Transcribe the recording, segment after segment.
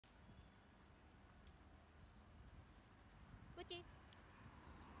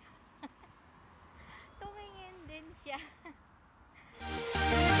rin siya.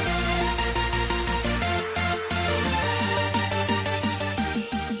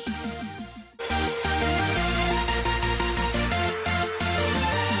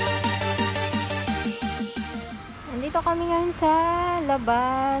 Nandito kami ngayon sa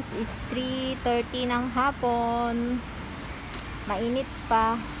labas. Is 3:30 ng hapon. Mainit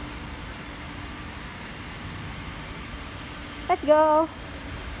pa. Let's go!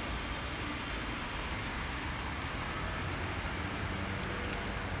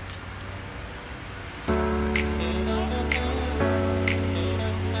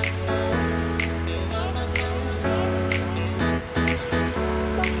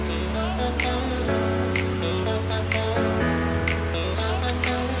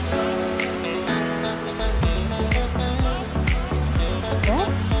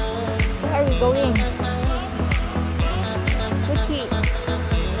 Where are we going? Gucci.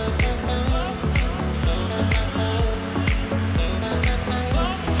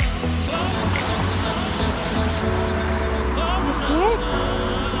 You scared?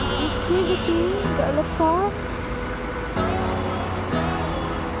 You scared, Gucci? Gaalap ka?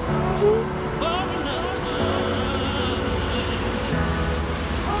 Gucci?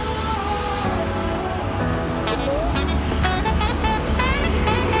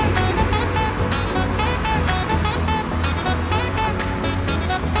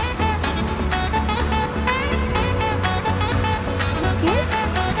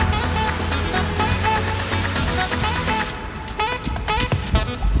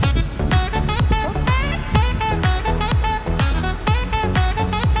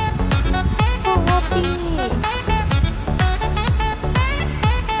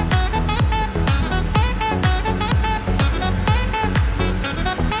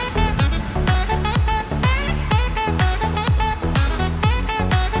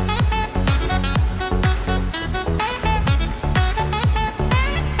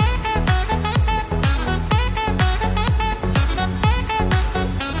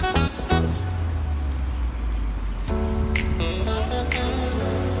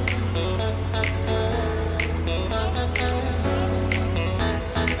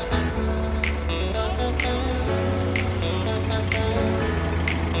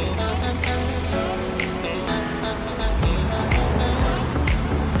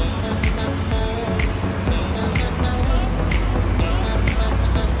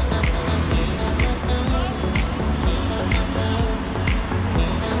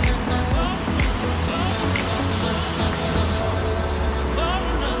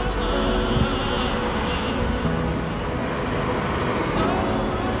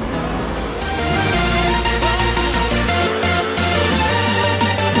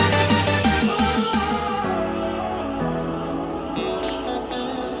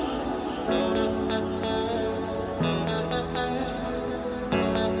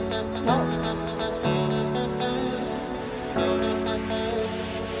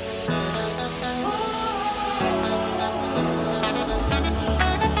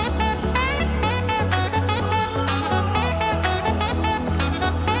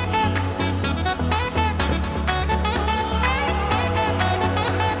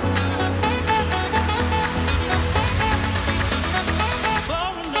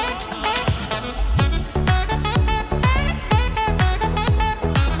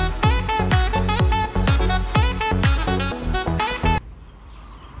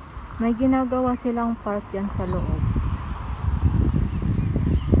 May ginagawa silang park dyan sa loob.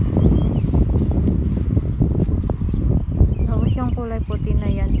 Tapos yung kulay puti na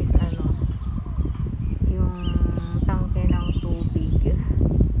yan is ano, yung tangke ng tubig.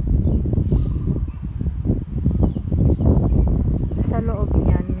 Sa loob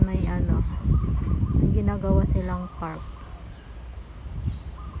niyan may ano, may ginagawa silang park.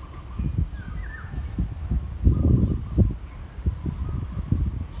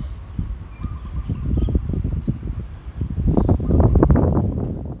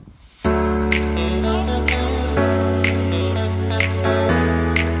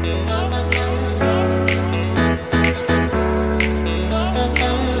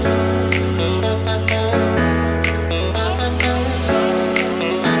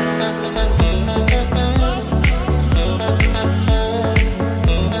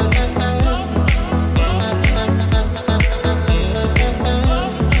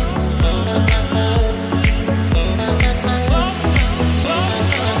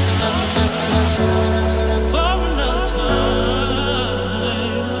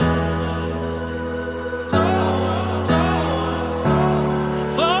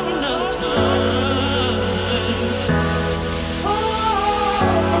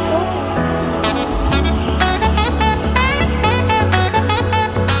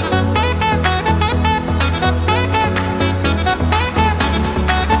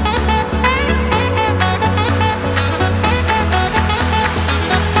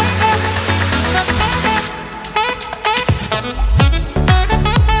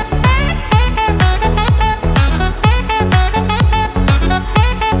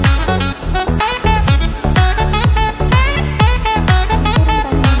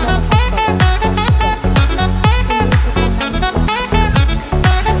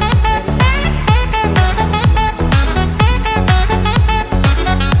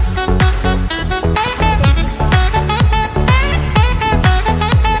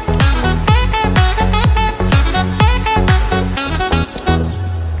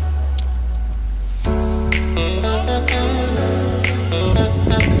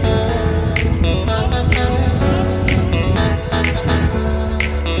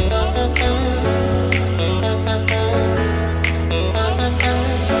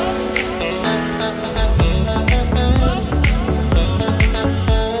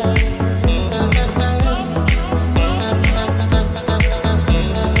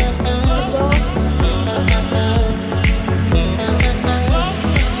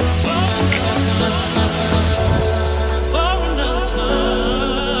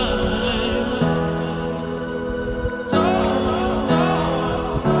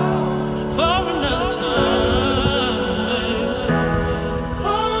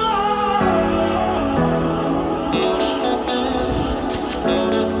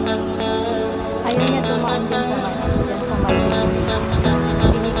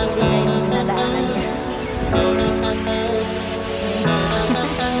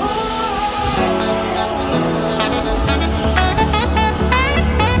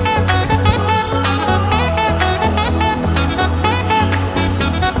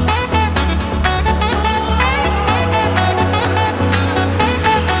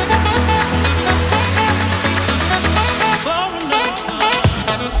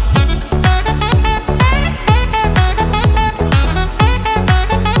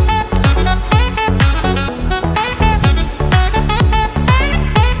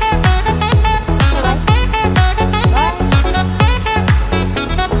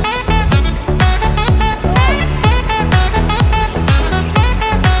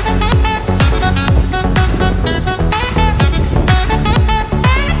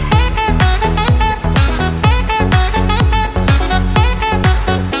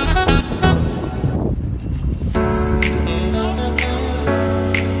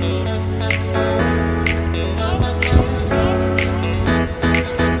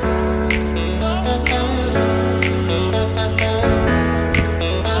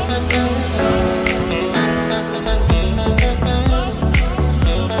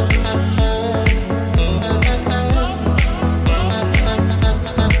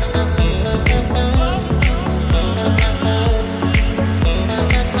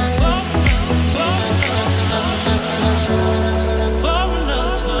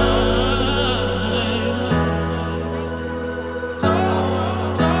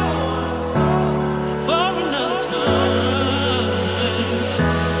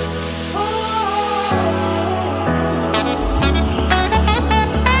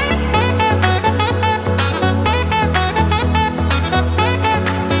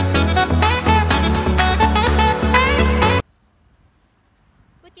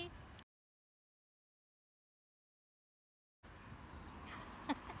 Gucci.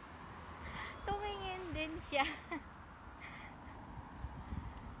 Tumingin din siya.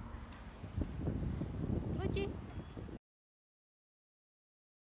 Gucci.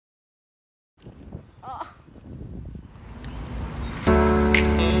 Oh.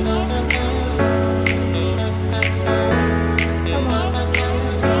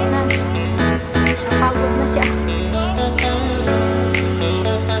 Napagod na siya.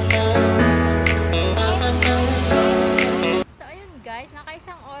 So ayun guys,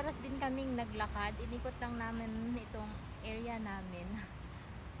 nakaisang oras din kaming naglakad. Inikot lang namin itong area namin.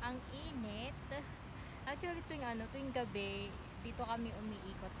 Ang init. Actually tuwing gabi, dito kami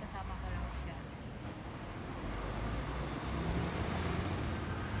umiikot, kasama ko lang siya.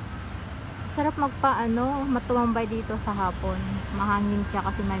 Sarap matumambay dito sa hapon. Mahangin siya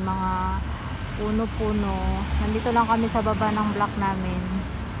kasi may mga puno-puno. Nandito lang kami sa baba ng block namin.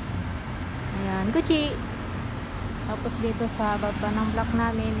 Ayan, Gucci. Tapos dito sa baba ng block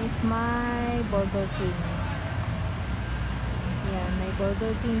namin is may Burger King. Ayan, may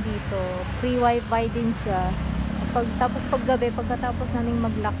Burger King dito. Free wifi din siya. Pagkatapos naming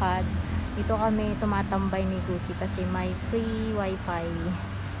maglakad, dito kami tumatambay ni Gucci kasi may free wifi.